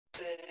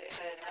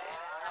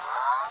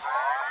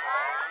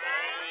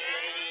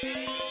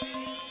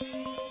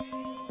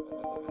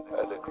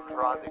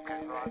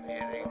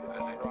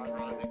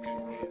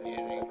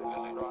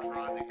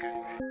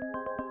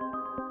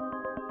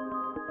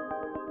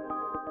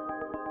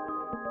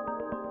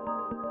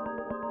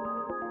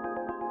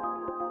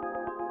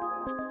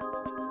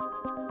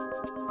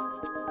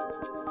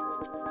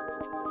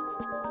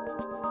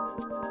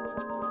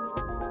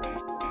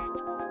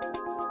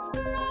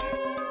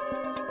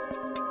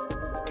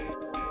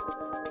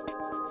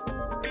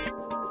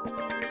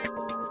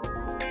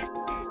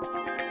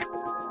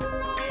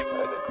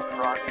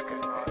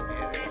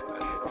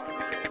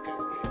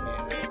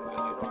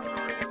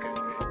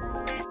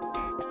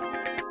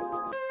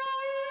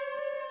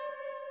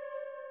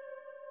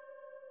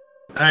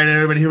All right,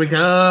 everybody, here we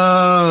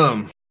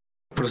come.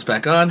 Put us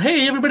back on.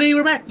 Hey, everybody,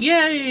 we're back.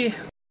 Yay!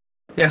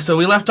 Yeah, so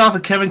we left off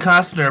with Kevin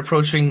Costner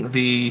approaching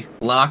the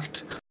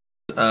locked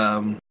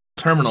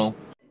terminal,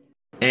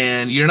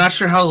 and you're not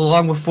sure how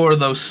long before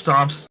those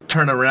stomps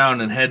turn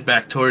around and head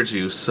back towards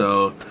you,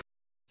 so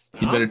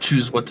you better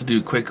choose what to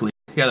do quickly.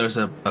 Yeah, there's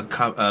a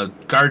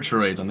guard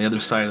droid on the other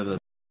side of the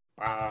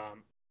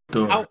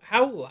door.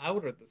 How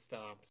loud are the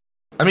stomps?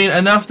 I mean,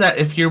 enough that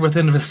if you're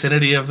within the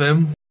vicinity of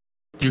them,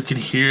 you could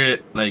hear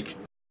it, like,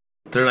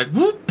 they're like,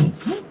 whoop,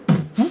 whoop,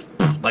 whoop,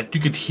 whoop. Like,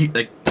 you could hear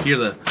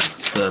the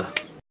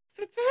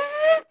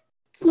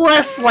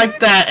less like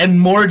that and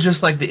more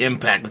just like the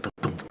impact, like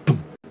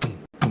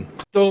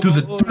the through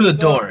the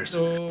doors.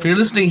 If you're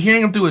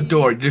hearing them through a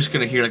door, you're just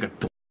gonna hear like a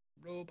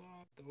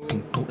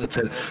it's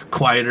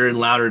quieter and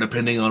louder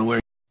depending on where.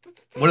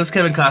 What is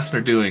Kevin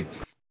Costner doing?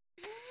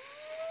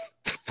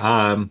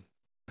 I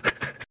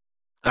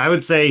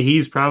would say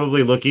he's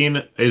probably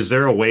looking. Is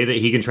there a way that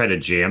he can try to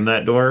jam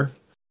that door?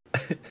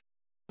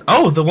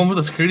 Oh, the one with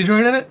the security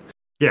droid in it?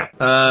 Yeah.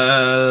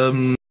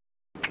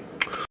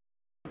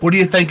 What are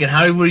you thinking?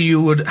 How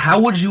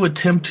would you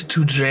attempt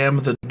to jam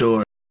the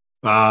door?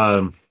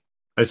 I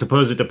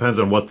suppose it depends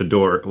on what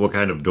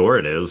kind of door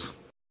it is.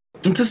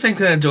 It's the same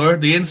kind of door.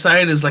 The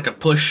inside is like a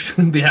push.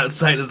 The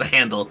outside is a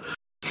handle.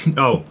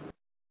 Oh.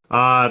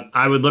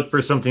 I would look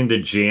for something to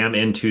jam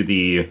into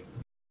the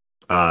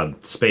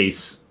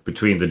space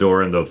between the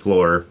door and the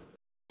floor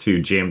to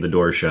jam the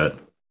door shut.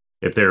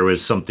 If there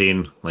was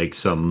something like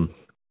some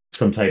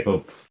type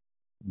of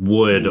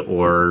wood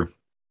or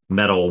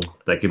metal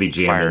that could be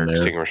jammed fire in there.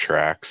 Extinguisher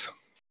axe.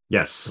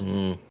 Yes.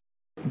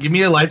 Give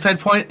me a light side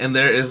point, and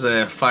there is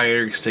a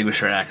fire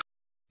extinguisher axe.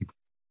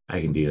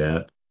 I can do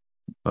that.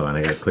 Hold on,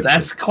 I gotta click.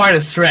 That's quite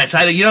a stretch.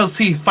 You don't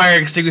see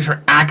fire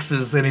extinguisher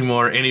axes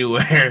anymore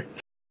anywhere.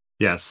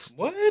 Yes.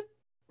 What?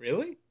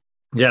 Really?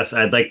 Yes,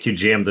 I'd like to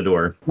jam the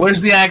door.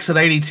 Where's the axe at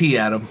IDT,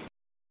 Adam?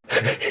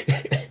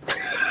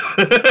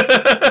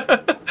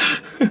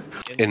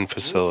 In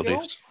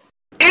facilities.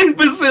 In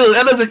facility,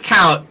 that doesn't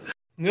count.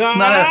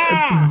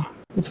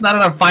 It's not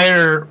on a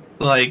fire,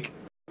 like,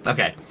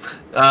 okay.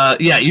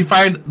 Yeah, you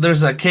find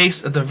there's a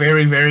case at the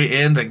very, very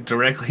end, like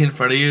directly in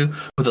front of you,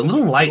 with a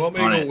little light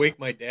on it. Wake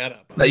my dad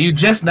up. That you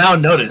just now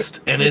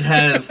noticed, and it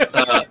has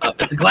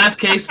it's a glass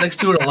case next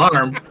to an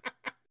alarm,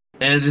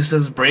 and it just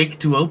says "break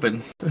to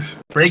open."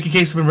 Break in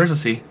case of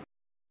emergency.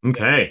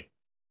 Okay.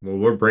 Well,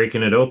 we're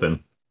breaking it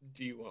open.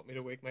 Do you want me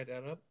to wake my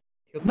dad up?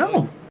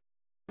 No.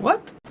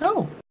 What?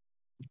 No.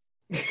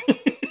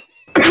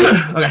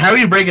 Okay, how are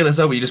you breaking this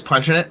open? You just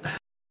punching it?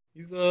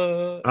 He's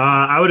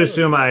I would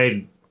assume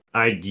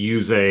I'd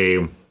use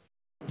the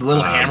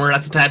little hammer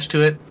that's attached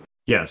to it.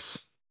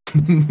 Yes.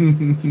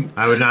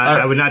 I would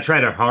not try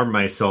to harm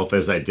myself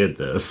as I did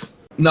this.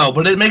 No,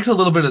 but it makes a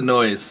little bit of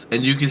noise,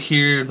 and you can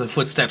hear the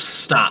footsteps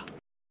stop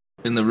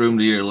in the room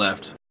to your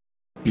left.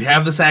 You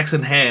have this axe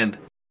in hand,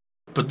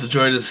 but the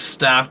droid is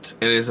stopped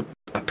and is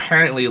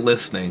apparently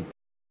listening.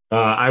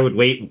 I would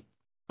wait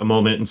a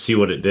moment and see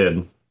what it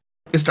did.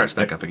 It starts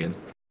back up again.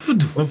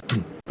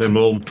 Then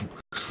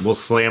we'll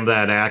slam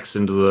that axe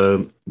into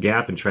the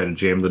gap and try to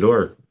jam the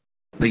door.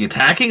 Are you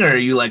attacking, or are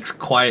you like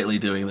quietly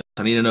doing this?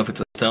 I need to know if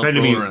it's a stealth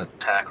roll or an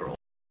attack roll.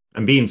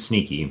 I'm being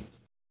sneaky.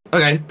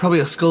 Okay,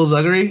 probably a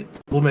skullduggery.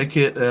 We'll make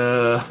it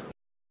a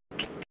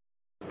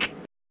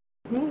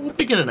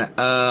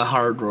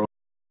hard roll.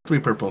 3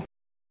 purple.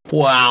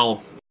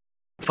 Wow.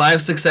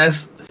 5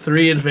 success,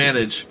 3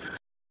 advantage.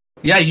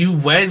 Yeah, you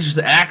wedge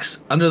the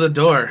axe under the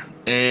door,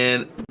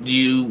 and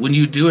when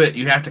you do it,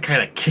 you have to kind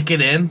of kick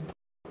it in,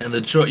 and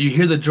you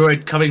hear the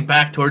droid coming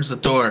back towards the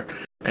door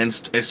and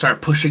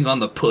start pushing on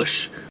the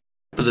push,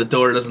 but the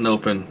door doesn't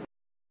open.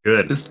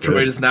 Good. This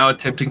droid is now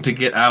attempting to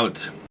get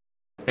out,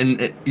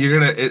 and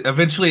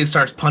eventually it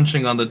starts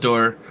punching on the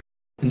door,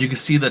 and you can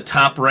see the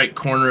top right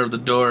corner of the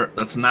door.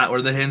 That's not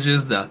where the hinge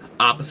is. The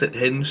opposite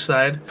hinge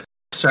side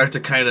start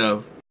to kind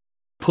of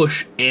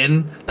push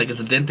in, like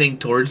it's denting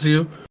towards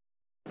you.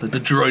 Like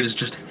the droid is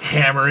just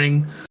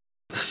hammering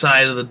the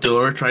side of the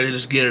door, trying to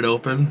just get it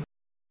open.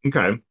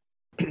 Okay.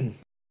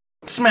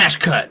 Smash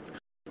cut.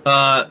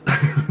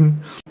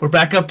 We're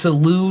back up to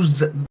Lou,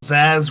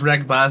 Zaz,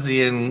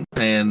 Ragbazi,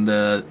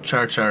 and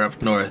Char Char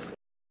up north.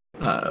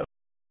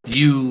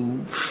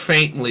 You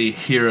faintly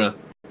hear a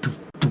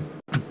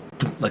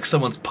like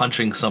someone's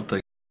punching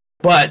something.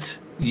 But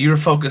you're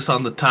focused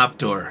on the top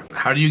door.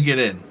 How do you get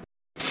in?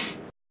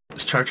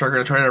 Is Char Char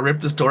going to try to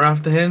rip this door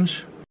off the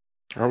hinge?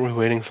 Aren't we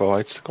waiting for the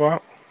lights to go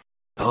out?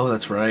 Oh,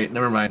 that's right.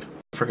 Never mind.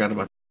 Forgot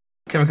about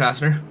that. Kevin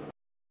Costner.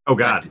 Oh,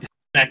 God.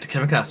 Back to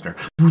Kevin Costner.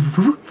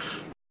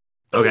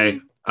 Okay.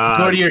 The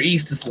door to your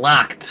east is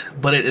locked,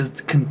 but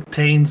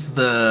contains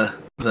the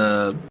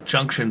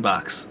junction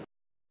box.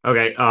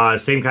 Okay.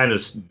 Same kind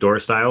of door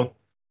style.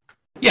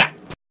 Yeah.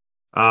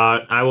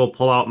 I will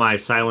pull out my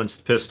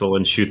silenced pistol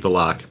and shoot the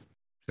lock,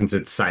 since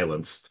it's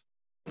silenced.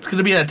 It's going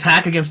to be an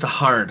attack against a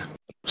hard.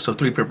 So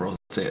 3 purple.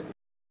 That's it.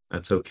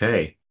 That's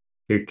okay.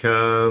 Here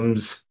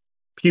comes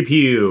Pew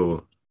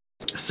Pew.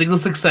 A single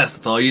success.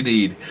 That's all you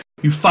need.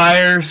 You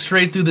fire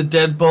straight through the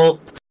deadbolt,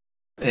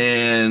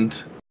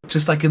 and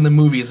just like in the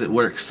movies, it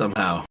works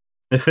somehow.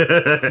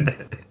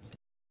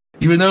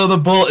 Even though the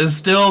bolt is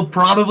still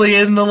probably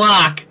in the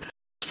lock,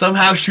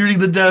 somehow shooting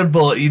the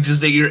deadbolt,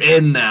 you're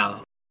in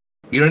now.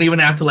 You don't even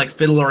have to like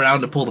fiddle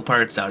around to pull the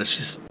parts out. It's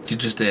just you're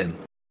just in.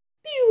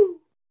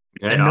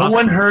 Okay, and no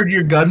one heard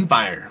your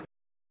gunfire.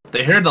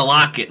 They heard the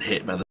lock get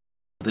hit, but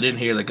they didn't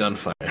hear the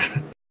gunfire.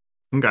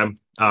 Okay.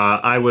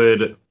 I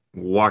would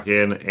walk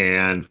in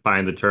and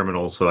find the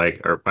terminal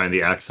or find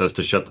the access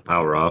to shut the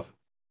power off.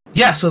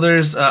 Yeah, so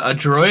there's a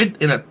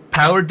droid in a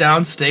powered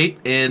down state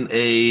in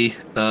a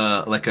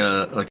like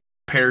a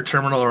repair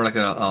terminal or like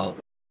a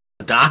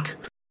dock.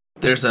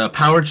 There's a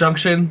power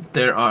junction.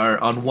 There are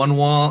on one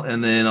wall,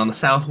 and then on the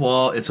south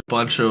wall, it's a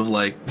bunch of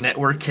like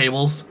network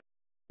cables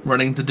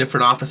running to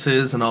different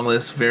offices and all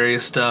this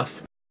various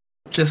stuff.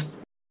 Just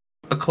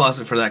a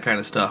closet for that kind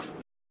of stuff.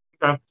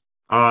 Okay.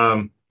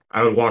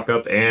 I would walk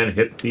up and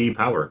hit the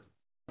power.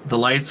 The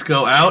lights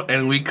go out,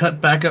 and we cut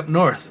back up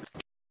north.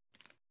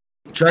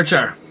 Char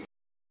Char,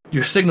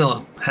 your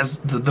signal has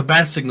the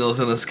bat signal is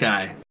in the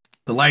sky.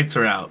 The lights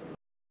are out.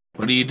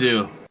 What do you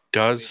do?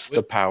 Does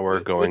the power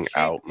going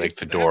out make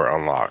the door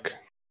unlock?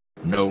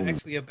 No.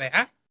 Actually a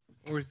bat?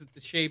 Or is it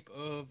the shape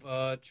of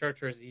Char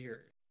Char's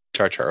ear?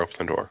 Char Char,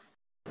 open the door.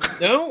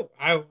 No,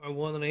 I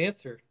want an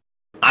answer.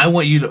 I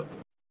want you to...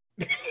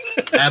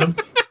 Adam,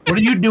 what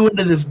are you doing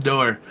to this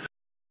door?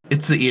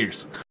 It's the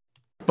ears.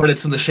 But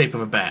it's in the shape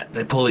of a bat.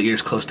 They pull the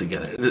ears close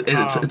together.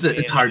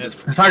 It's hard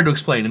to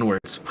explain in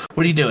words.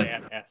 What are you doing?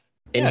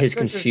 In his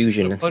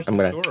confusion, I'm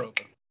gonna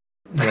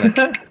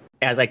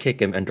as I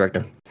kick him and direct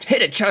him,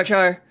 hit it, Char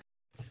Char.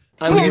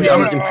 I'm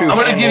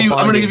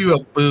gonna give you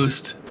a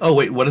boost. Oh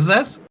wait, what is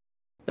that?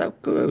 Oh,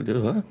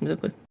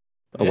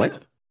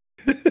 what?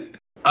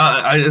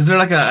 Is there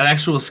like an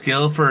actual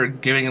skill for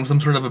giving him some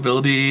sort of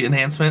ability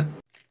enhancement?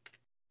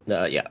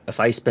 Yeah. If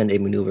I spend a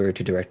maneuver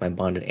to direct my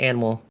bonded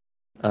animal,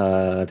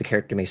 the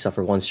character may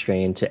suffer 1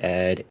 strain to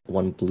add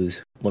 1 blue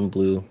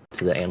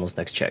to the animal's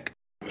next check.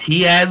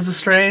 He adds the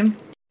strain,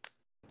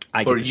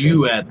 or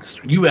you add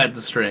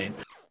the strain.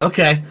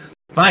 Okay,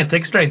 fine.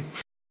 Take strain.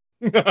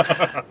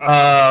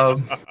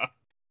 And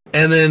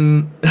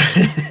then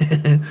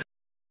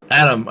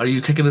Adam, are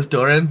you kicking this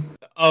door in?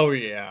 Oh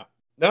yeah.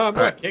 No, I'm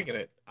not kicking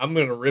it. I'm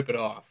gonna rip it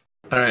off.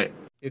 All right.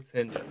 It's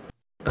hinges.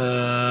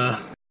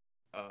 This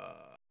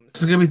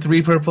is gonna be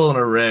 3 purple and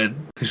a red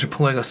because you're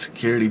pulling a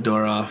security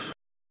door off.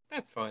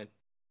 That's fine.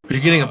 But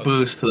you're getting a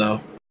boost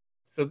though.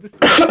 So this is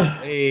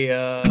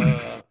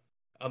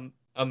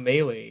a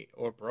melee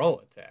or brawl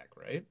attack,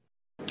 right?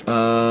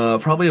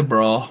 Probably a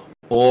brawl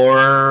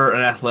or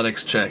an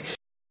athletics check.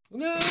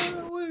 No,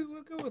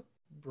 we'll go with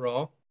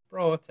brawl.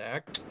 Brawl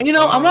attack. You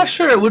know, I'm not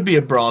sure it would be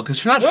a brawl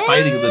because you're not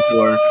fighting the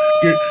door.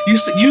 No.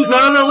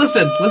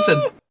 Listen.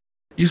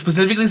 You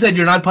specifically said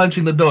you're not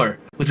punching the door,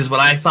 which is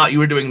what I thought you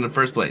were doing in the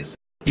first place.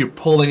 You're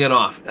pulling it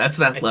off. That's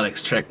an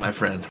athletics check, my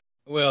friend.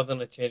 Well,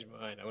 then I changed my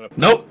mind.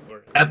 Nope.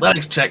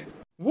 Athletics check.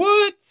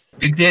 What?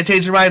 You can't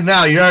change your mind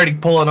now. You're already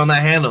pulling on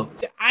that handle.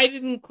 I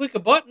didn't click a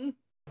button.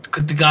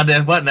 Click the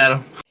goddamn button,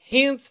 Adam.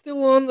 Hand's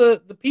still on the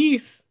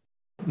piece.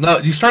 No,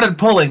 you started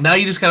pulling. Now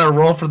you just gotta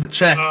roll for the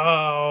check.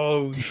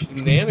 Oh,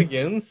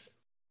 shenanigans.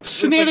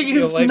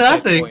 Shenanigans,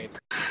 nothing.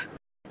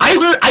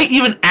 I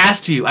even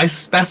asked you. I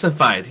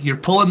specified. You're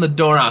pulling the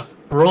door off.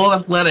 Roll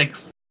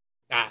athletics.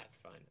 It's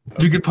fine.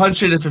 Okay. You can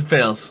punch it if it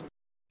fails.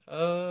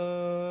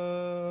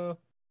 Don't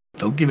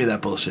give me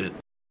that bullshit.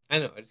 I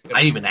know.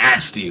 I even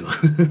asked you.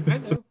 I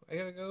know. I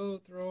gotta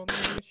go throw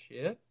my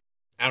shit.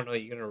 I don't know.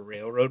 You gonna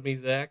railroad me,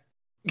 Zach?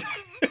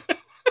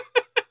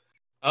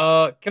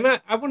 Can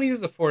I? I want to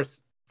use a force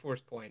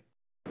point.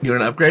 You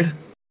want an upgrade?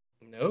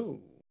 No.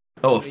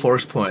 Oh, a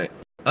force point.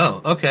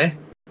 Oh, okay.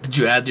 Did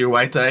you add your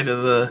white die to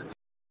the?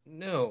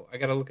 No, I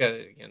gotta look at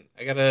it again.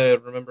 I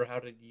gotta remember how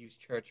to use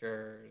Char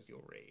Char's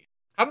raid.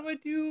 How do I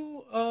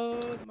do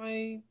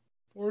my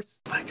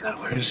force? My God,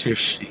 where's your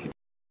sheet?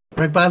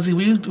 Right, Bozzy,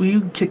 will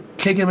you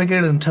kick him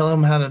again and tell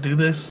him how to do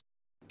this?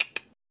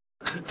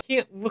 You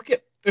can't look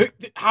at.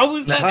 How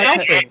is that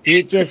happen?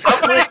 You just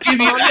click on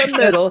the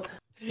middle.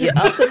 You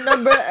up the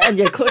number and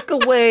you click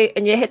away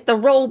and you hit the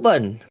roll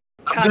button.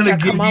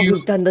 Come on,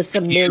 we've done this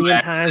a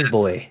million times,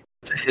 boy.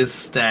 To his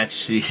stat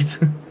sheet.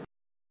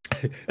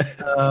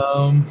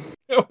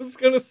 I was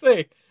gonna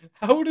say,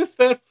 how does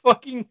that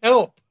fucking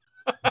help?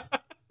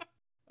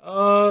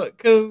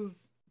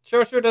 Because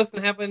Char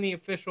doesn't have any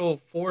official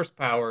force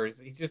powers.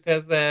 He just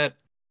has that.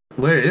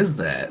 Where is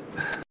that?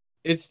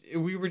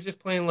 We were just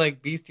playing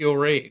like Bestial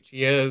Rage.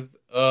 He has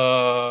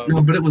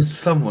No, but it was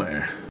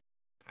somewhere.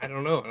 I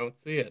don't know. I don't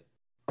see it.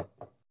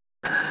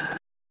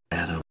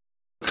 Adam,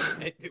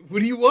 What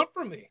do you want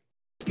from me?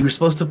 you were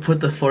supposed to put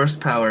the force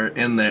power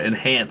in there,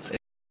 enhance it.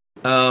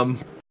 I'm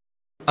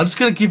just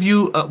gonna give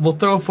you. We'll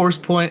throw a force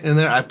point in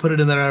there. I put it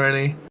in there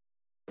already,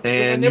 And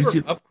and I never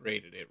you could.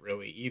 upgraded it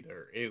really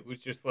either. It was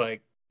just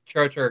like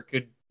Char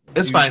could.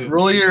 It's use fine. it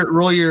Roll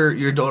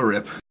your door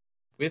rip.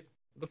 with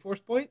the force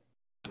point.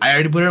 I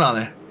already put it on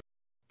there.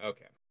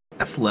 Okay.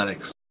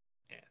 Athletics.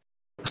 Yeah.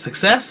 A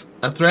success,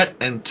 a threat,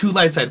 and 2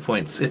 light side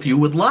points. If you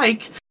would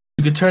like,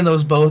 you could turn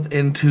those both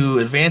into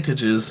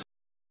advantages,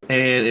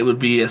 and it would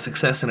be a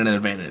success and an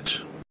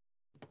advantage.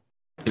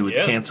 It would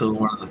Yeah. cancel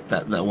one of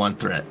that one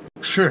threat.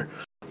 Sure.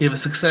 You have a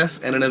success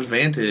and an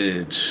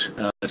advantage.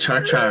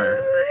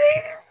 Char.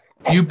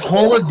 You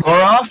pull a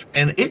door off,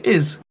 and it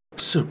is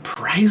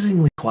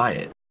surprisingly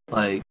quiet.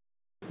 Like,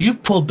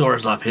 you've pulled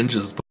doors off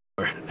hinges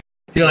before.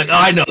 You're like, oh,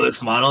 I know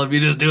this model. If you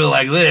just do it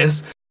like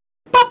this,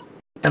 pop,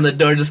 and the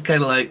door just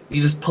kind of like,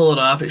 you just pull it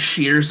off. It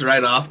shears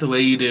right off the way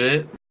you do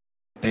it.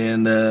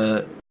 And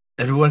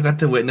everyone got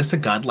to witness a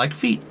godlike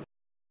feat.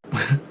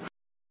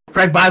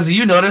 Frank Bazzi,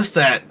 you noticed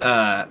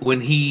that when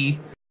he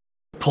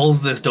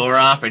pulls this door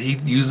off and he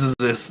uses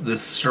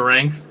this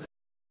strength,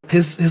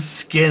 his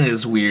skin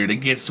is weird. It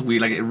gets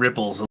weird, like it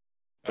ripples,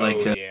 like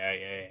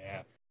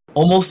yeah.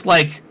 almost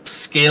like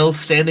scales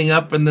standing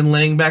up and then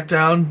laying back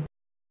down.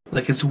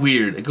 Like it's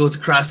weird. It goes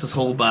across his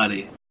whole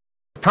body.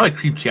 Probably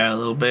creeped you out a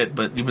little bit,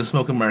 but you've been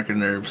smoking market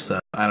nerves, so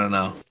I don't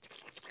know.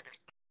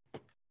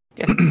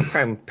 Yeah,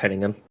 I'm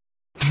petting him.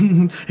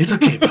 It's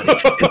okay, buddy.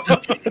 It's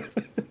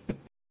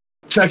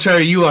okay. Char,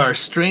 you are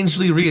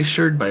strangely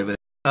reassured by this.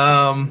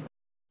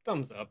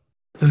 Thumbs up.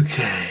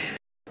 Okay.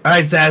 All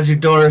right, Zaz, your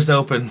door is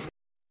open.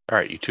 All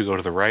right, you two go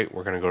to the right.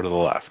 We're going to go to the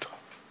left.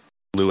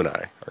 Lou and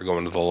I are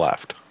going to the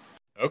left.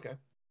 Okay.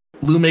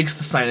 Lou makes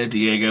the sign of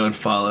Diego and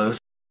follows.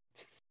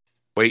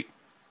 Wait.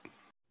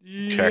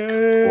 Check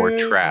for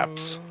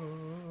traps.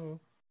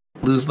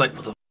 Lou's like,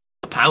 well,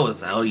 the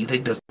power's out. You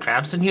think there's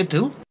traps in here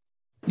too?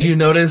 You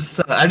notice,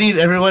 I need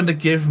everyone to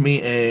give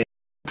me a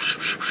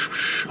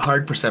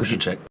hard perception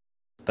check.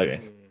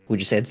 Okay.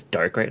 Would you say it's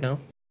dark right now?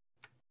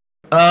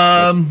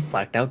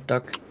 Blacked out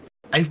dark?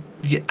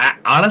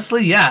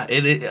 Honestly, yeah.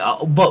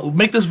 But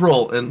make this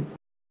roll, and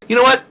you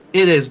know what?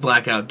 It is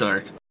blackout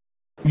dark.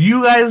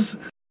 You guys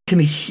can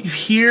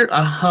hear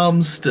a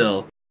hum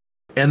still,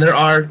 and there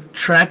are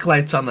track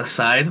lights on the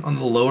side, on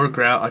the lower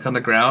ground, like on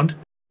the ground,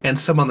 and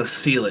some on the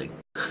ceiling.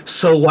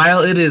 So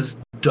while it is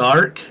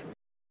dark,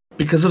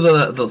 because of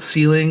the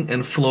ceiling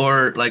and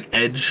floor like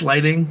edge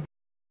lighting,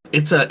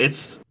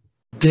 it's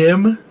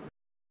dim,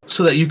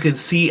 so that you can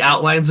see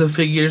outlines of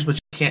figures, but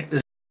you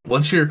can't.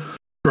 Once you're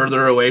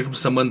further away from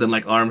someone than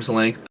like arm's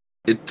length,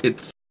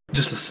 it's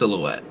just a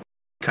silhouette,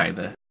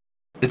 kinda.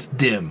 It's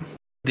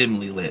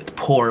dimly lit,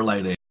 poor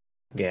lighting.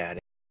 Yeah.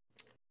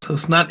 So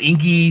it's not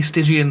inky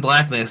Stygian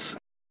blackness,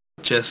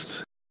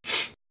 just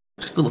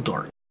a little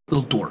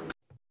dork.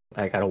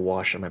 I gotta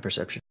wash on my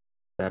perception.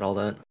 Is that all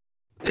that?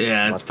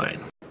 Yeah, that's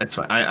fine. That's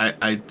fine.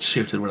 I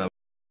shifted what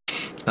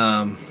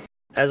I.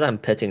 As I'm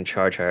petting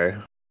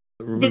Char,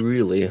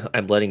 really,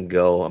 I'm letting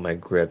go on my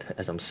grip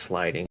as I'm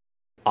sliding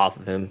off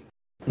of him.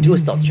 Do a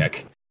stealth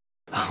check.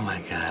 Oh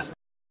my god.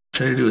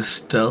 Try to do a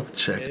stealth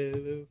check.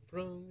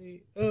 From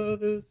the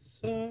other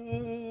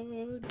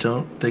side.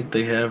 Don't think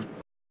they have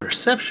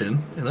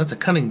perception, and that's a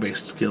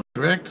cunning-based skill,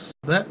 correct? So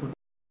that would...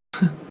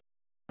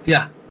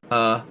 Yeah.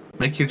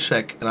 Make your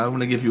check, and I'm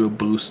gonna give you a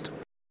boost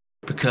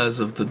because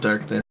of the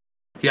darkness.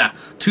 Yeah,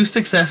 2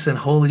 success and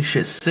holy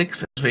shit,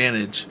 6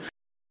 advantage.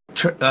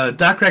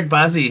 Doc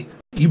Ragbazi,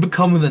 you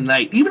become the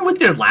knight, even with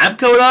your lab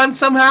coat on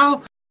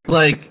somehow.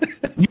 Like,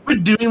 you've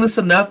been doing this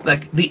enough.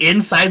 Like, the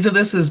insides of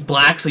this is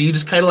black, so you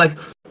just kind of like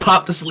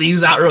pop the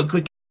sleeves out real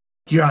quick.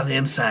 You're on the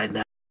inside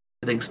now.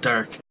 Everything's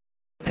dark,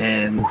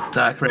 and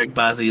Doc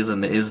Ragbazi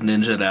is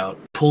ninja'd out.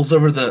 Pulls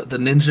over the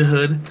ninja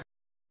hood.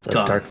 The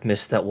Gone. dark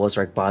mist that was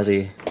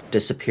Ragbazi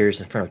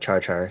disappears in front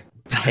of Char,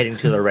 heading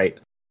to the right.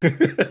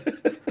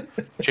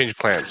 Change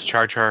plans.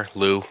 Char,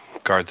 Lou,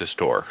 guard this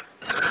door.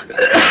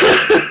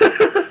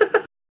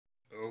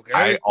 Okay.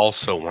 I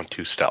also want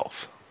to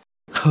stealth.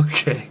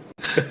 Okay.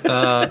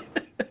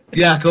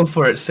 Yeah, go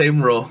for it.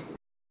 Same roll.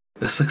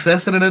 A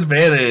success and an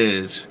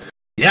advantage.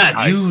 Yeah,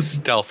 I you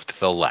stealth to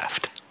the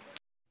left.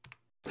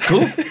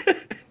 cool.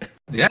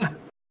 Yeah.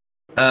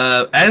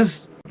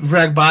 As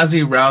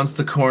Ragbazi rounds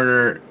the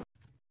corner,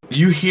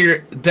 you hear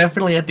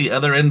definitely at the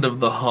other end of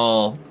the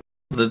hall,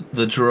 the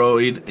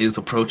droid is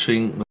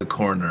approaching the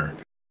corner.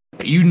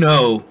 You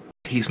know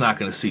he's not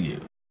going to see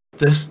you.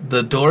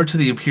 The door to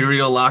the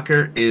Imperial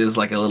locker is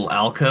like a little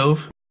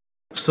alcove,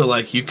 so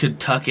like you could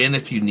tuck in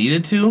if you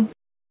needed to.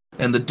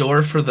 And the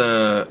door for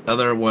the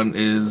other one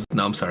is...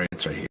 No, I'm sorry.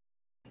 It's right here.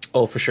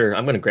 Oh, for sure.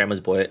 I'm gonna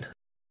grandma's boy it.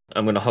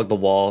 I'm gonna hug the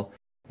wall,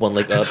 one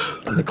leg up,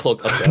 and the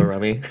cloak up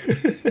around me.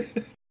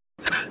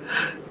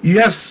 You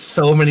have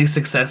so many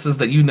successes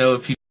that you know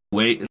if you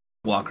wait,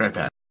 walk right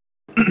past.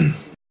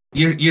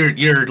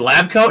 Your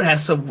lab coat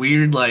has some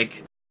weird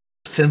like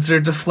sensor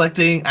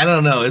deflecting. I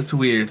don't know. It's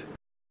weird.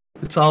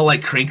 It's all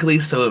like crinkly,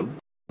 so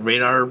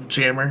radar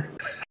jammer.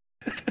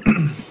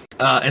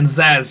 And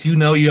Zaz, you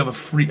know you have a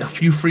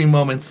few free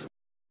moments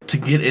to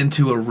get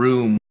into a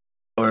room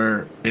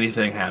or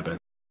anything happens.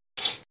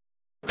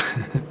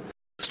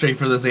 Straight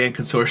for the Zan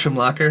Consortium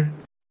locker.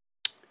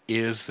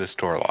 Is this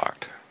door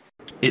locked?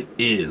 It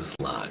is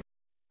locked.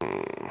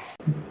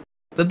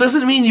 That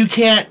doesn't mean you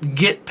can't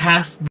get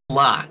past the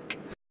lock.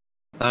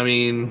 I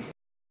mean,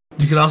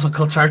 you can also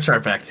call Char Char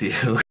back to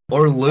you.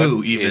 Or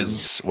Lou, even.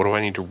 What do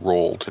I need to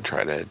roll to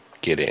try to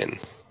get in?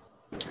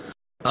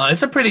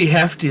 It's a pretty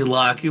hefty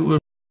lock. It would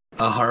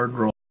be a hard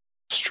roll.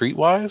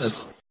 Streetwise?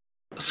 That's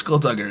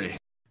skullduggery.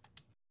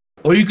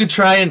 Or you could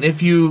try and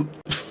if you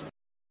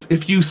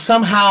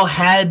somehow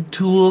had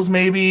tools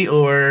maybe,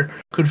 or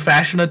could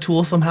fashion a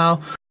tool somehow,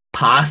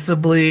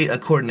 possibly a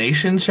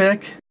coordination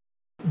check.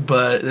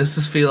 But this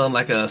is feeling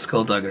like a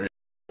skullduggery.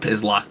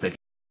 His lockpick.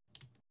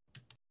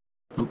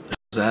 Oop, that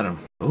was Adam.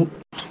 Oh,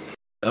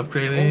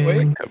 upgrading. Oh,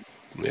 wait.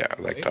 Yeah,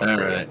 I like to All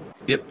upgrade. right.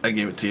 Yep, I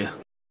gave it to you.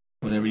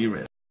 Whenever you're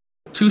ready.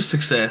 2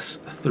 success,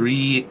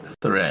 3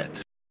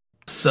 threat.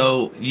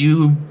 So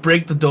you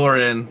break the door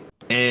in,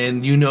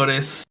 and you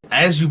notice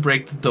as you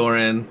break the door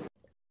in.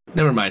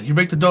 Never mind. You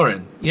break the door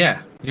in.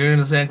 Yeah, you're in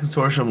a Zan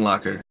Consortium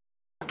locker.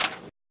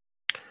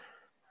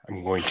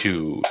 I'm going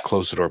to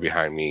close the door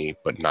behind me,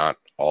 but not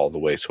all the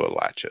way so it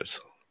latches.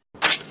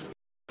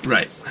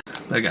 Right.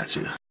 I got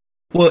you.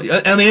 Well,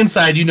 on the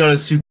inside, you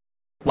notice you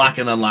lock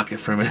and unlock it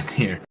from in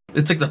here.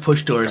 It's like the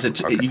push doors. You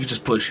can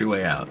just push your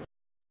way out.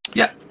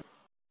 Yeah.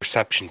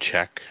 Perception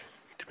check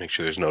to make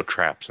sure there's no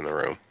traps in the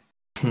room.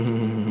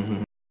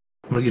 I'm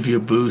going to give you a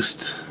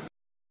boost.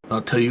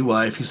 I'll tell you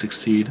why if you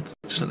succeed. It's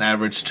just an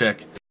average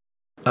check.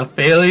 A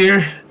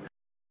failure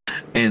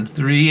and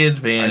 3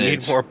 advantage. I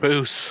need more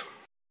boosts.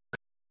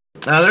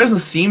 There doesn't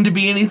seem to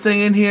be anything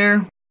in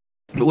here.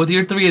 But with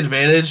your 3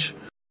 advantage,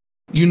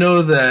 you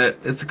know that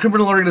it's a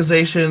criminal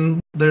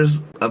organization.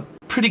 There's a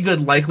pretty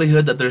good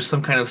likelihood that there's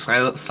some kind of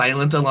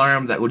silent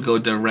alarm that would go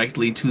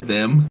directly to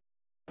them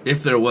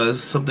if there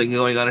was something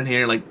going on in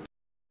here. Like,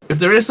 if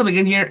there is something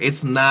in here,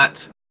 it's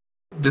not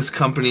this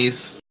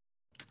company's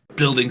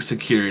building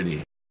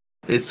security.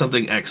 It's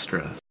something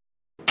extra.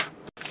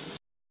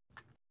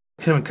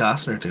 Kevin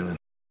Costner doing?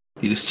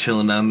 You just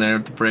chilling down there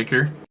at the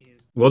breaker?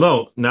 Well,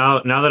 no.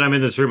 Now that I'm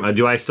in this room,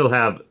 do I still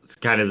have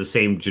kind of the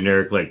same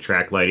generic like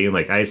track lighting?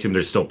 Like, I assume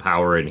there's still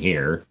power in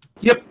here.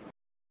 Yep.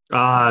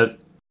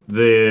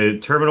 The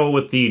terminal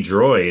with the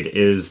droid,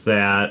 is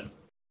that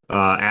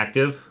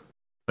active?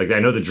 Like, I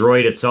know the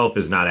droid itself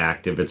is not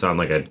active. It's on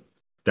like a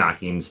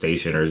docking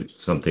station or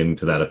something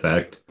to that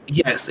effect.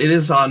 Yes, it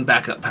is on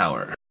backup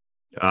power.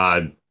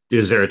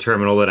 Is there a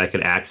terminal that I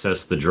could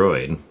access the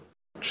droid?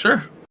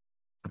 Sure.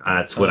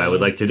 That's what I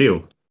would like to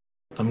do.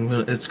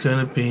 It's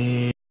gonna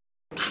be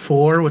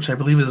 4, which I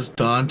believe is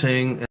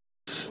daunting.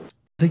 I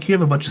think you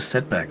have a bunch of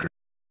setback.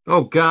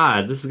 Oh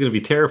God, this is gonna be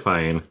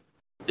terrifying.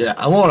 Yeah,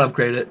 I won't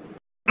upgrade it.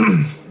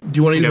 Do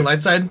you want to use the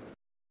light side?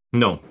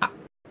 No.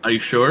 Are you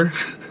sure?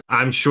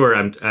 I'm sure.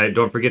 I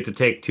don't forget to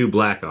take 2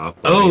 black off.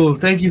 Oh,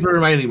 thank you for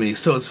reminding me.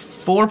 So it's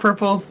 4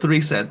 purple,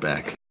 3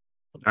 setback.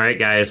 All right,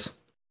 guys,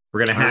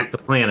 we're gonna hack the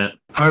planet.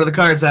 Heart of the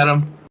cards,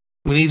 Adam.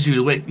 We need you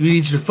to wait. We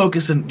need you to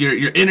focus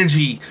your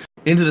energy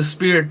into the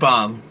spirit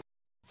bomb.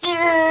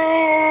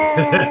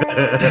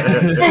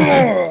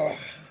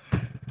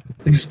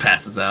 He just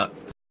passes out.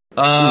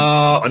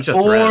 Bunch of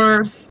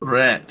 4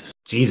 threat.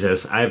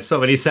 Jesus, I have so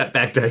many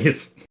setback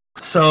dice.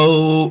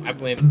 So I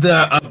blame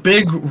a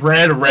big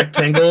red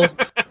rectangle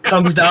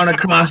comes down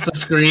across the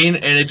screen,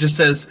 and it just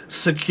says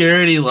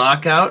 "security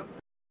lockout."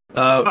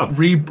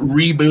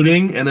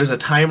 Rebooting, and there's a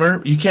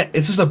timer. You can't.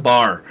 It's just a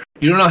bar.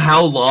 You don't know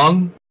how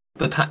long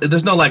the time.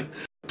 There's no like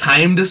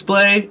time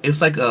display.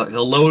 It's like a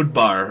load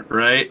bar,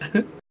 right?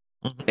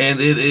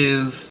 And it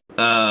is.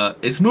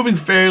 It's moving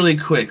fairly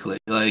quickly.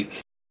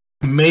 Like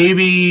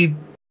maybe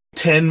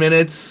 10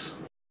 minutes,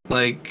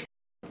 like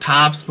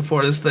tops,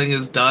 before this thing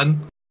is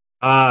done.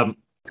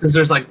 Because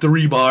there's like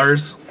 3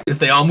 bars. If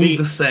they all move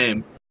the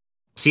same.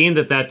 Seeing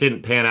that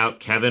didn't pan out,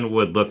 Kevin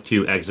would look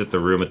to exit the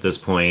room at this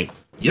point.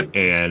 Yep.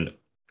 And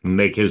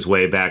make his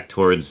way back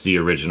towards the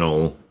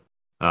original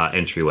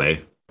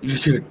entryway. You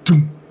just hear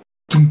doom,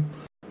 doom,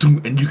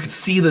 doom, and you can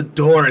see the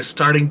door is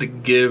starting to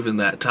give in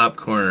that top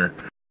corner.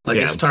 Like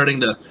it's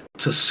starting to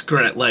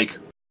like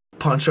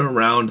punch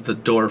around the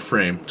door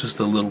frame just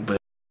a little bit.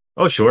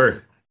 Oh,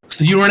 sure.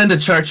 So you run into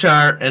Char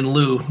Char and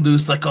Lou.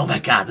 Lou's like, "Oh my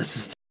God, this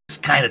is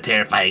kind of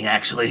terrifying,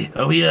 actually.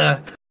 Are we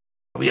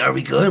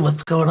good?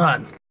 What's going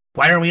on?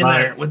 Why are we in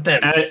there with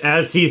them?"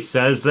 As he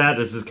says that,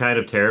 this is kind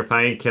of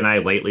terrifying. Can I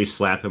lightly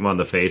slap him on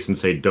the face and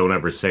say, "Don't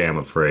ever say I'm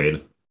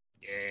afraid"?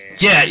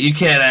 Yeah, you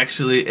can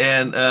actually.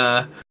 And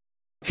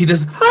he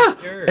just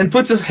Sure. and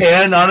puts his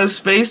hand on his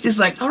face. He's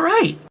like, all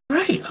right,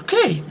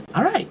 okay,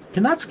 all right.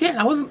 You're not scared.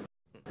 I wasn't.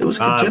 It was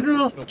a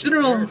general.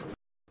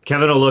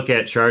 Kevin will look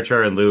at Char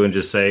Char and Lou and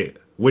just say,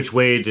 "Which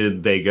way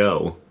did they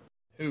go?"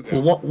 Who goes?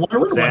 Well,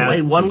 one went one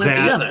way, one went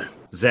the other.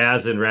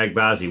 Zaz and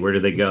Ragbazi, where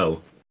did they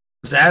go?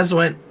 Zaz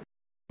went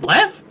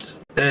left,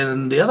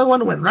 and the other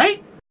one went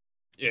right.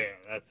 Yeah,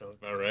 that sounds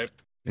about right.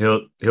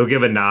 He'll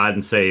give a nod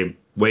and say,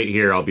 "Wait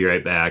here, I'll be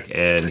right back,"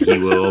 and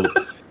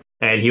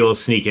he will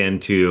sneak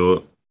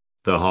into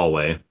the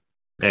hallway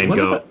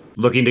and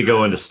looking to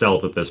go into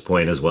stealth at this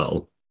point as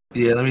well.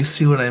 Yeah, let me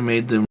see what I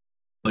made them.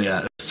 Oh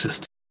yeah, it's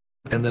just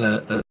and then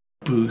a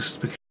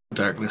boost because of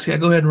darkness. Yeah,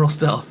 go ahead and roll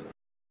stealth.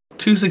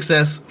 2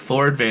 success,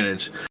 4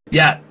 advantage.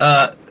 Yeah,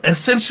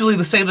 essentially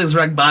the same as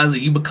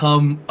Ragbazi. You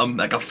become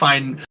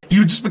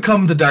you just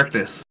become the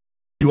darkness.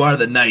 You are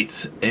the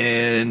night,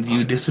 and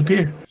you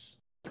disappear.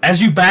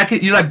 As you back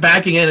it, you're like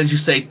backing in as you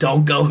say,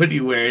 "Don't go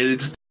anywhere,"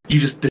 and you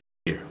just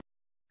disappear.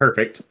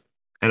 Perfect,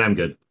 and I'm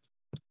good.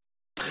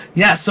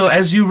 Yeah. So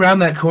as you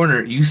round that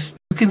corner, you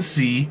can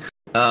see.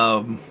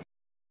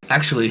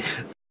 Actually,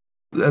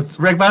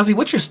 Ragbazi,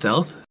 what's your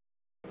stealth?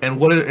 And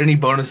what are any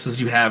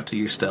bonuses you have to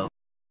your stealth?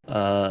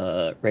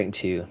 Rank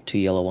 2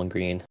 yellow, 1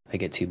 green. I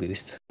get 2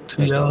 boosts.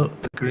 2 yellow,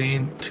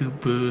 green, 2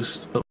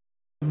 boost. Oh.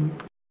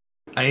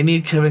 I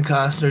need Kevin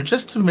Costner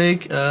just to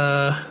make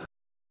a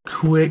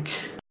quick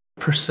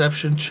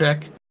perception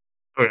check.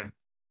 Okay,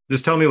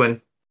 just tell me when.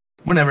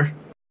 Whenever.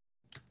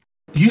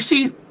 You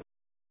see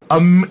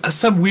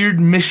some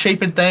weird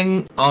misshapen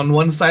thing on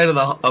one side of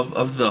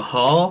the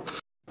hall,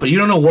 but you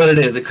don't know what it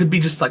is. It could be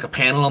just like a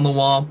panel on the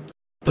wall,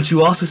 but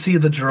you also see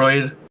the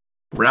droid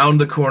round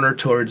the corner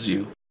towards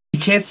you. He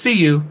can't see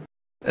you,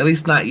 at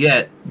least not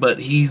yet, but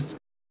he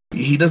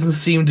doesn't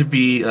seem to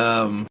be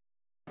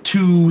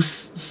too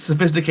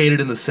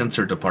sophisticated in the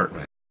sensor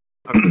department.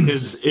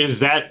 Is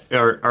that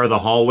are the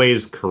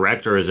hallways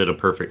correct, or is it a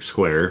perfect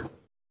square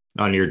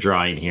on your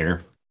drawing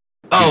here?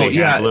 Oh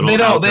yeah, they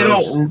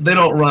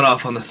don't run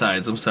off on the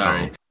sides. I'm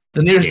sorry. Oh,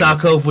 the nearest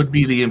alcove would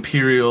be the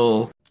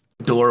Imperial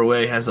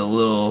doorway. Has a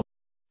little.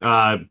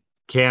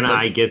 Can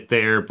I get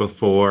there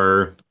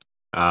before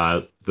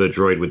the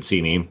droid would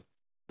see me?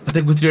 I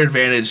think with your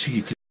advantage,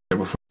 you could get there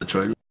before the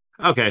droid.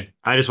 Okay,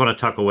 I just want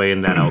to tuck away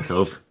in that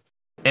alcove.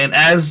 And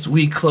as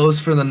we close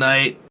for the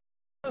night,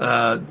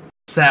 Zaz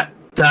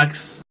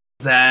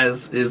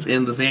is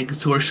in the Zan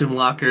Consortium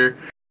locker.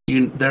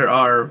 There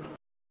are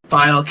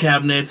file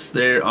cabinets,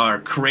 there are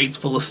crates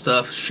full of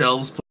stuff,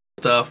 shelves full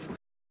of stuff.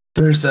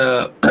 There's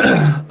a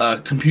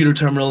computer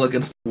terminal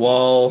against the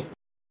wall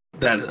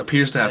that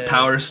appears to have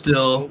power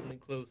still.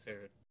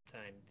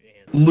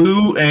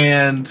 Lou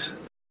and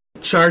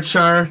Char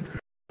Char,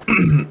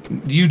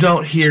 you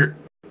don't hear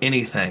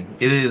anything.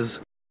 It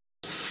is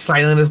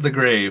silent as the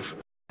grave,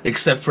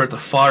 except for at the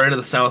far end of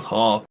the South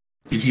Hall.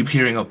 You keep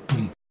hearing a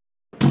boom,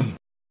 boom,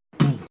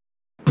 boom,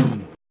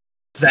 boom.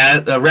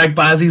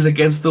 Ragbazi's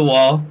against the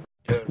wall,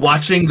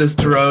 watching this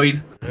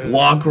droid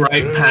walk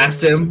right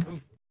past him,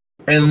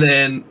 and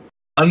then,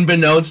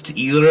 unbeknownst to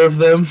either of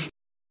them,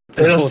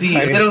 they don't see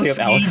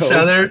each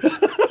other.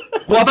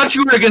 Well, I thought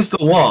you were against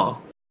the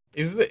wall.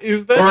 Is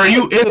that? Or are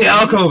you in the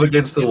alcove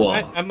against the wall?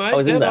 I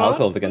was in the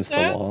alcove against the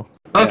wall.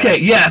 Okay,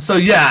 yeah, so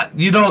you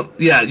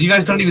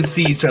guys don't even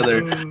see each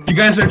other. You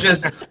guys are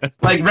just,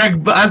 like,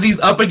 Ragbazi's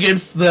up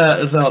against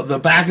the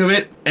back of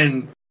it,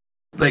 and,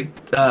 like,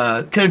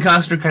 Kevin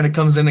Costner kind of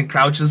comes in and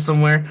crouches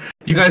somewhere.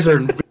 You guys are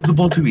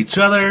invisible to each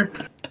other.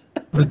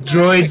 The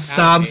droid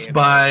stomps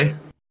by...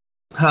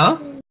 Huh?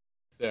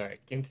 Sorry,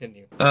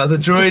 continue. The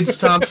droid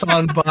stomps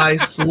on by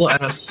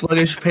at a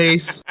sluggish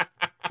pace,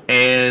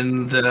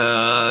 and,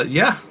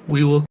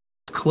 we will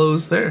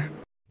close there.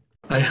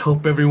 I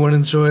hope everyone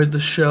enjoyed the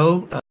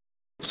show.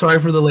 Sorry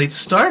for the late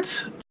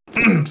start.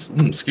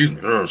 Excuse me.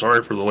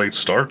 Sorry for the late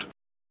start.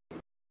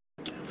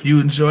 If you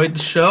enjoyed the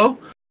show,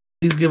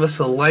 please give us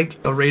a like,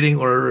 a rating,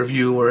 or a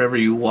review wherever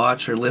you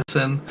watch or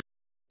listen.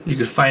 You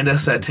can find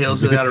us at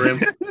Tales of the Outer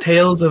Rim,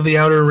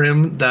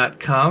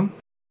 talesoftheouterrim.com.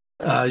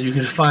 You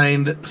can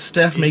find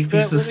Steph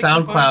Makepeace's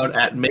SoundCloud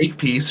at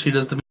Makepeace. She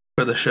does the music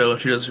for the show, and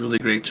she does a really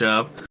great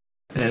job,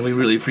 and we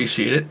really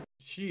appreciate it.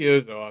 She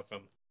is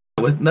awesome.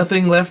 With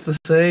nothing left to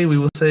say, we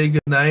will say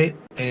good night,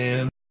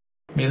 and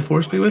may the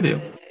Force be with you.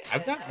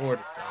 I've got more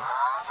to say.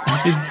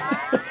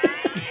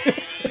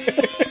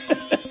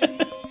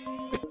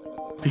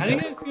 How do you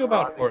guys feel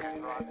about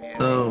horses?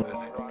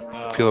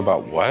 Feel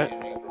about what?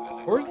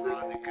 Horses?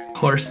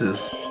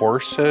 Horses.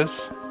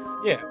 Horses?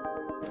 Yeah.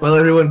 Well,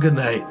 everyone, good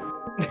night.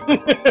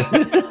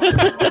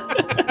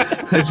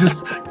 I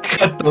just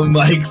cut the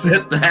mics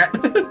at that.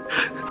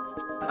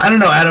 I don't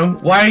know, Adam.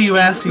 Why are you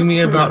asking me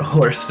about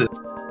horses?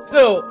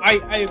 So I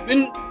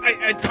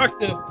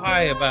talked to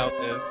Pi about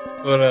this,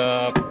 but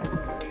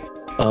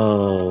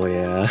Oh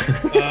yeah.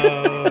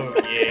 Oh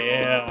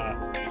yeah.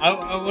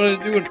 I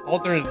want to do an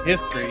alternate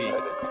history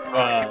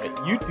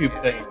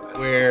YouTube thing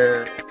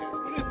where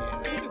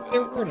what if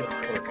there weren't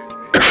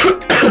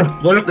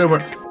horses? What if there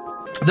were?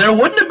 There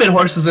wouldn't have been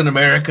horses in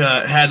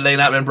America had they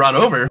not been brought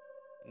over.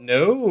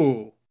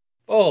 No,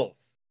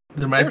 false.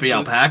 There might be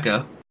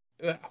alpaca.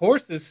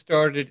 Horses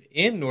started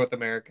in North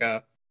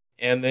America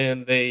and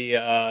then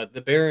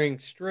the Bering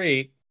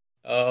Strait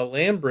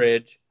land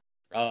bridge,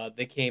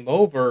 they came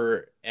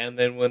over, and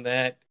then when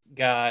that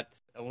got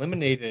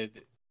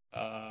eliminated,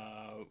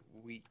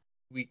 we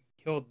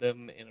killed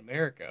them in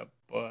America,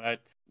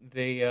 but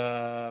they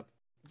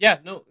yeah,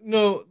 no,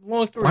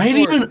 long story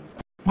short.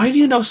 Why do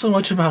you know so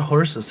much about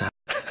horses?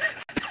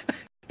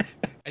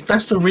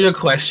 That's the real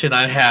question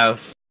I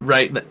have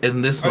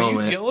in this moment.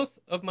 Are you jealous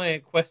of my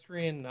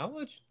equestrian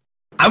knowledge?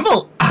 I'm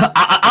not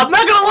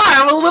gonna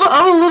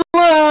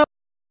lie.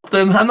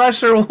 I'm not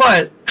sure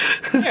what.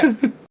 Yeah.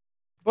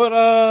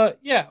 But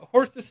yeah,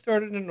 horses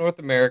started in North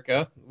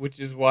America, which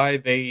is why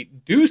they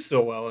do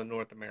so well in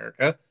North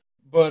America.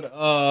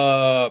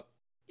 But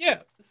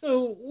yeah.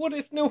 So what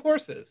if no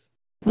horses?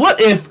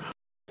 What if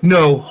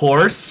no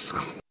horse?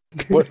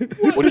 What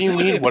do you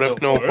mean? What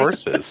if no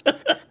horses?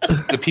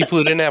 The people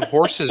who didn't have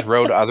horses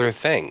rode other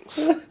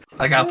things.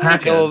 Like alpaca.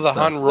 Attila the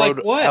Hun rode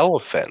Like what?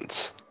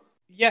 elephants.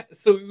 Yeah.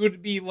 So it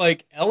would be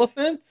like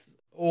elephants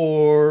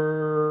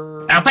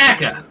or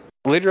Alpaca.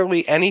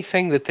 Literally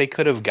anything that they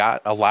could have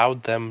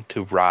allowed them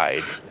to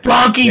ride.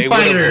 Donkey They would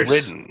have fighters.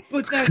 ridden.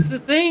 But that's the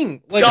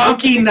thing. Like,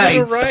 Donkey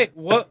knights. Right?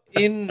 What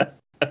in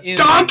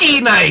Donkey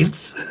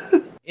knights.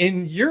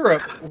 in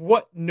Europe?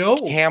 What? No.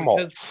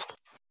 Camels.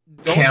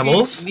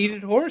 Camels?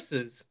 Needed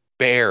horses.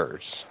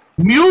 Bears.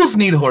 Mules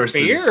need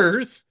horses.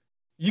 Bears?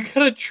 You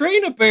gotta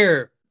train a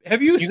bear.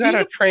 Have you? You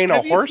gotta train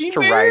a horse to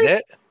ride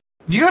it.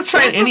 You gotta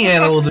train any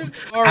animal to.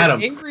 Are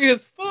Adam. angry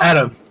as fuck.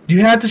 Adam,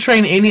 you have to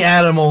train any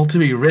animal to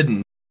be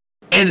ridden.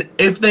 And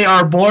if they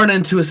are born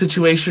into a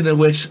situation in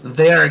which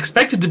they are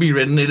expected to be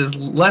ridden, it is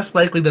less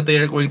likely that they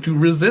are going to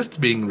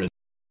resist being ridden.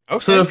 Okay.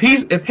 So if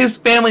his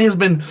family has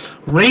been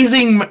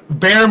raising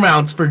bear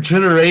mounts for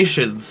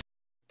generations,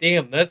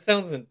 damn, that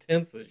sounds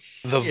intense as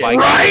shit. The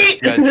Vikings Right?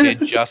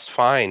 did just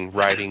fine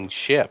riding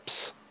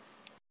ships.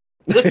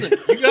 Listen,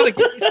 you gotta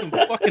get me some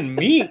fucking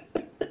meat,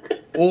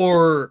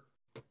 or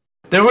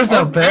there was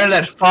a bear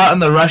that fought in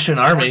the Russian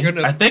army.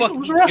 gonna I think it fucking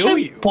was Russian, kill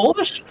you.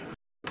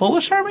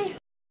 Polish army.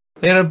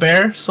 They had a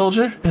bear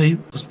soldier, and he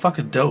was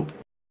fucking dope.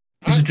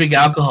 He used to drink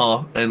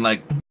alcohol and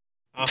like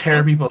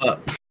tear people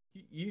up.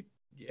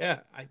 Yeah,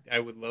 I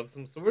would love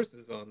some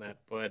sources on that,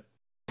 but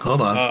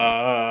Hold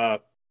on,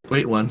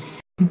 wait one.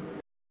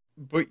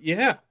 But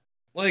yeah,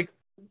 like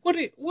what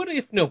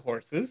if no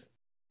horses?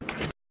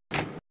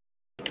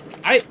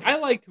 I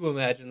like to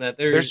imagine that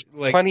There's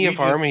like plenty of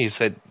armies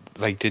that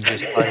like did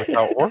just fine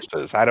without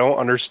horses. I don't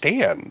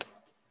understand.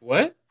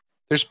 What?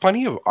 There's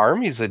plenty of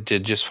armies that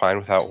did just fine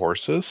without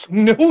horses.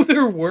 No,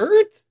 there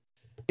weren't.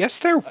 Yes,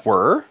 there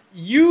were.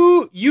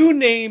 You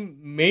name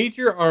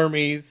major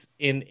armies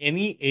in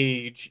any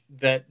age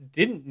that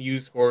didn't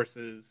use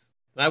horses,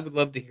 and I would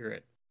love to hear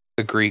it.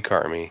 The Greek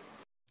army.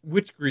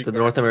 Which Greek? The army?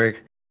 North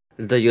America,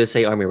 the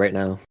USA Army right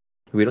now.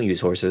 We don't use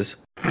horses.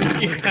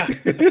 Yeah.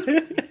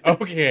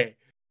 Okay.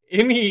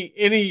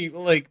 Any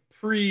like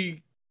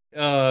pre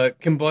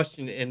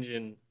combustion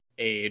engine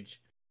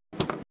age,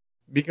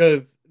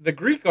 because the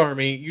Greek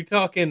army, you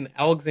talking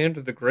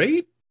Alexander the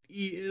Great?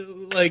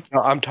 Like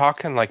No, I'm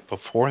talking like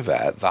before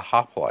that, the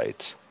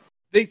hoplites.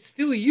 they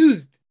still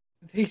used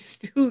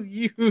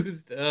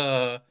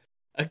a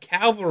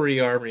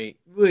cavalry army.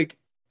 Like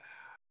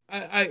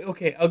I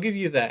okay, I'll give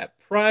you that.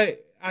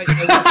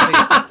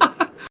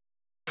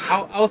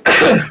 I'll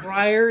say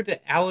prior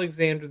to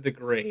Alexander the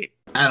Great.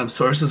 Adam,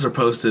 sources are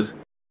posted.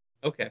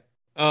 Okay.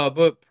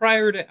 But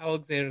prior to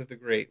Alexander the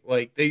Great,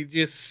 like they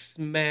just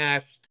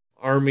smashed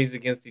armies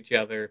against each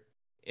other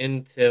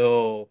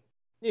until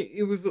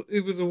it was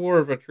a war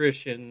of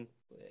attrition,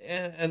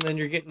 and then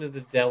you're getting to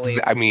the Delhi.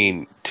 I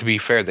mean, to be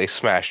fair, they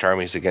smashed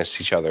armies against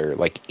each other,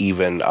 like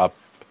even up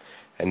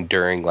and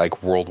during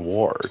like World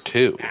War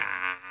II.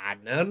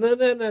 No.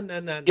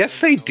 Yes,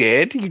 they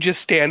did. You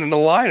just stand in a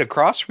line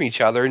across from each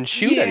other and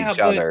shoot at each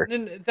other.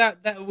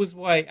 That was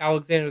why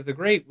Alexander the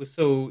Great was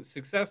so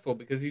successful,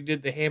 because he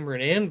did the hammer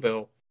and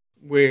anvil,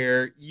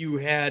 where you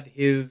had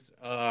his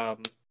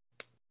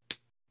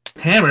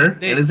Hammer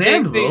and his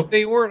anvil.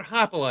 They weren't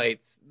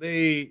hoplites.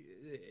 They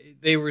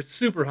were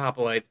super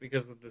hoplites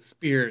because of the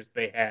spears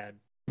they had.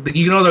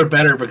 You know they're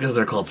better because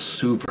they're called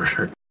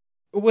super.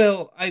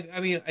 Well, I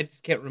mean, I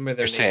just can't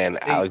remember their You're name.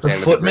 saying Alexander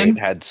the footmen?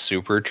 Great had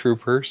super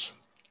troopers?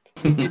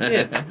 He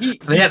did.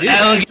 They had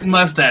elegant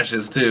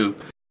mustaches too.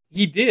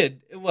 He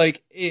did.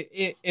 Like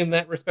in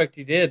that respect,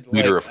 he did.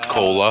 Leader like, of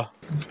Cola.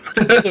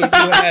 So you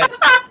had.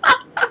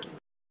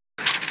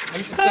 I'm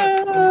just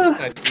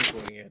not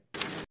Googling it.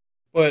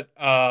 But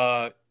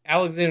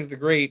Alexander the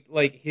Great,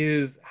 like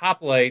his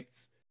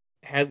hoplites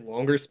had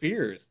longer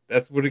spears.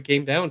 That's what it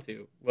came down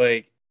to.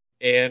 Like,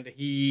 and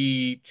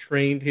he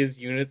trained his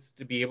units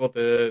to be able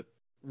to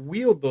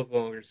wield those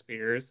longer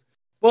spears.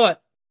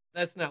 But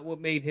that's not what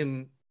made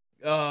him.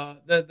 That's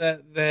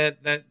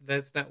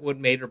not what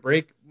made or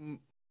broke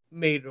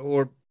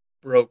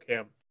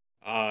him.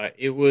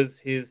 It was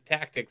his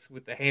tactics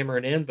with the hammer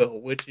and anvil,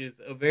 which is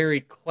a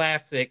very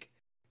classic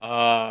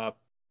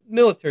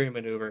military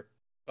maneuver.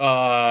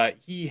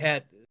 He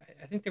had,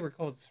 I think they were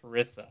called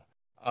sarissa.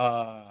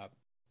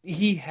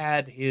 He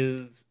had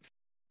his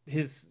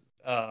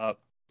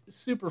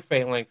super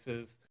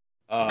phalanxes,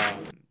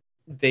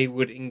 they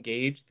would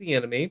engage the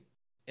enemy,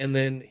 and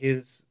then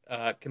his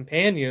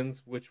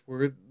companions, which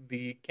were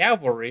the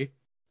cavalry,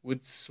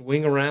 would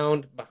swing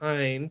around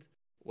behind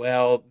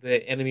while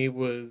the enemy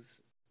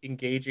was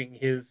engaging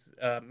his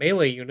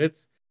melee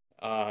units.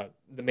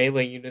 The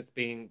melee units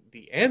being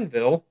the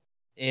anvil,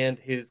 and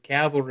his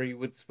cavalry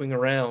would swing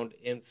around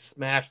and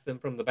smash them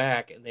from the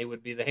back, and they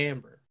would be the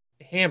hammer.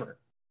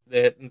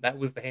 That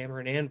was the hammer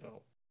and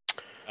anvil.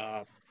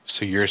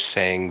 So you're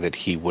saying that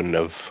he wouldn't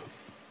have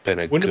been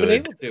wouldn't have been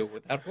able to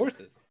without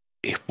horses.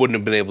 He wouldn't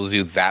have been able to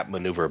do that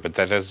maneuver, but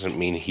that doesn't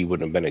mean he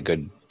wouldn't have been a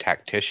good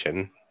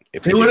tactician.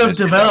 If They would have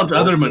developed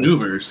other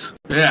maneuvers.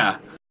 Yeah.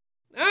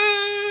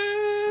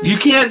 You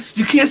can't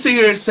sit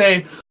here and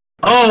say,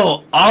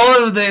 "Oh,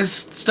 all of this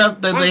stuff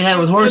that they had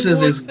with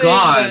horses is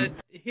gone,"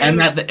 and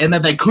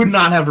that they could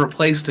not have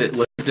replaced it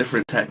with a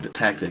different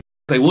tactic.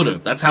 They would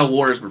have. That's how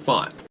wars were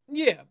fought.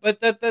 Yeah,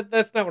 but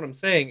that's not what I'm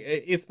saying.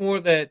 It's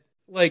more that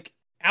like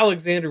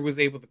Alexander was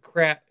able to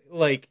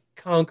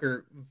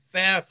conquer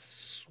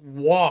vast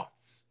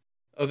swaths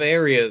of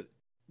area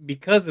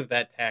because of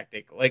that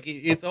tactic. Like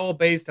it's all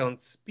based on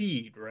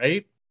speed,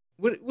 right?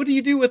 What do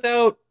you do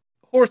without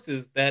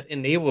horses that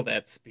enable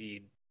that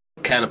speed?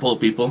 Catapult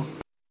people.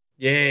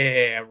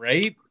 Yeah,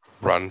 right?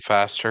 Run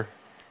faster.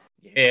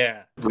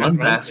 Yeah. Run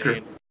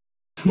faster.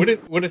 What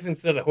if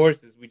instead of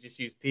horses we just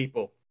use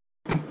people?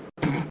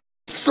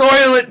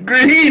 Soylent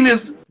Green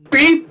is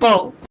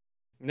people.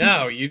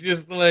 No, you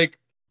just like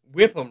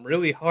whip them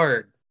really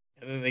hard,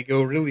 and then they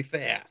go really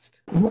fast.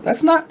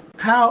 That's not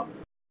how.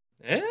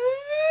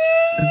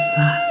 It's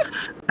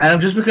not.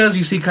 Just because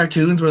you see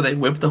cartoons where they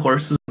whip the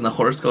horses and the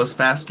horse goes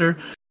faster,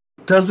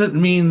 doesn't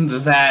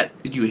mean that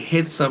you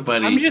hit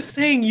somebody. I'm just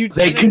saying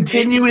They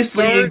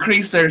continuously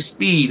increase their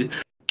speed.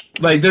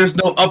 Like there's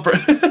no upper.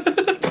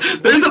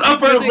 There's an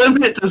upper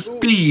limit to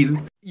speed.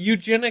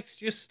 Eugenics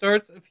just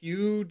starts a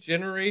few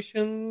centuries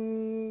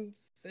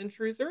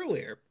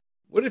earlier.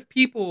 What if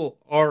people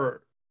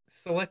are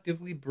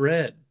selectively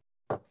bred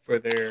for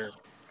their...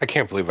 I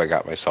can't believe I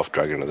got myself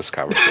dragged into this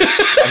conversation.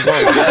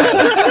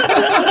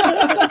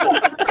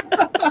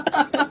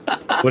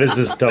 What is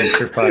this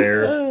dumpster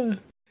fire?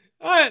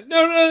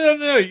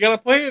 No. You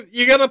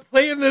gotta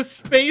play in this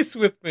space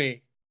with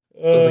me.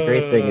 Well, the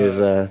great thing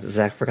is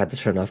Zach forgot to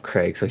turn off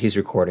Craig, so he's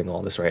recording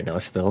all this right now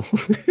still.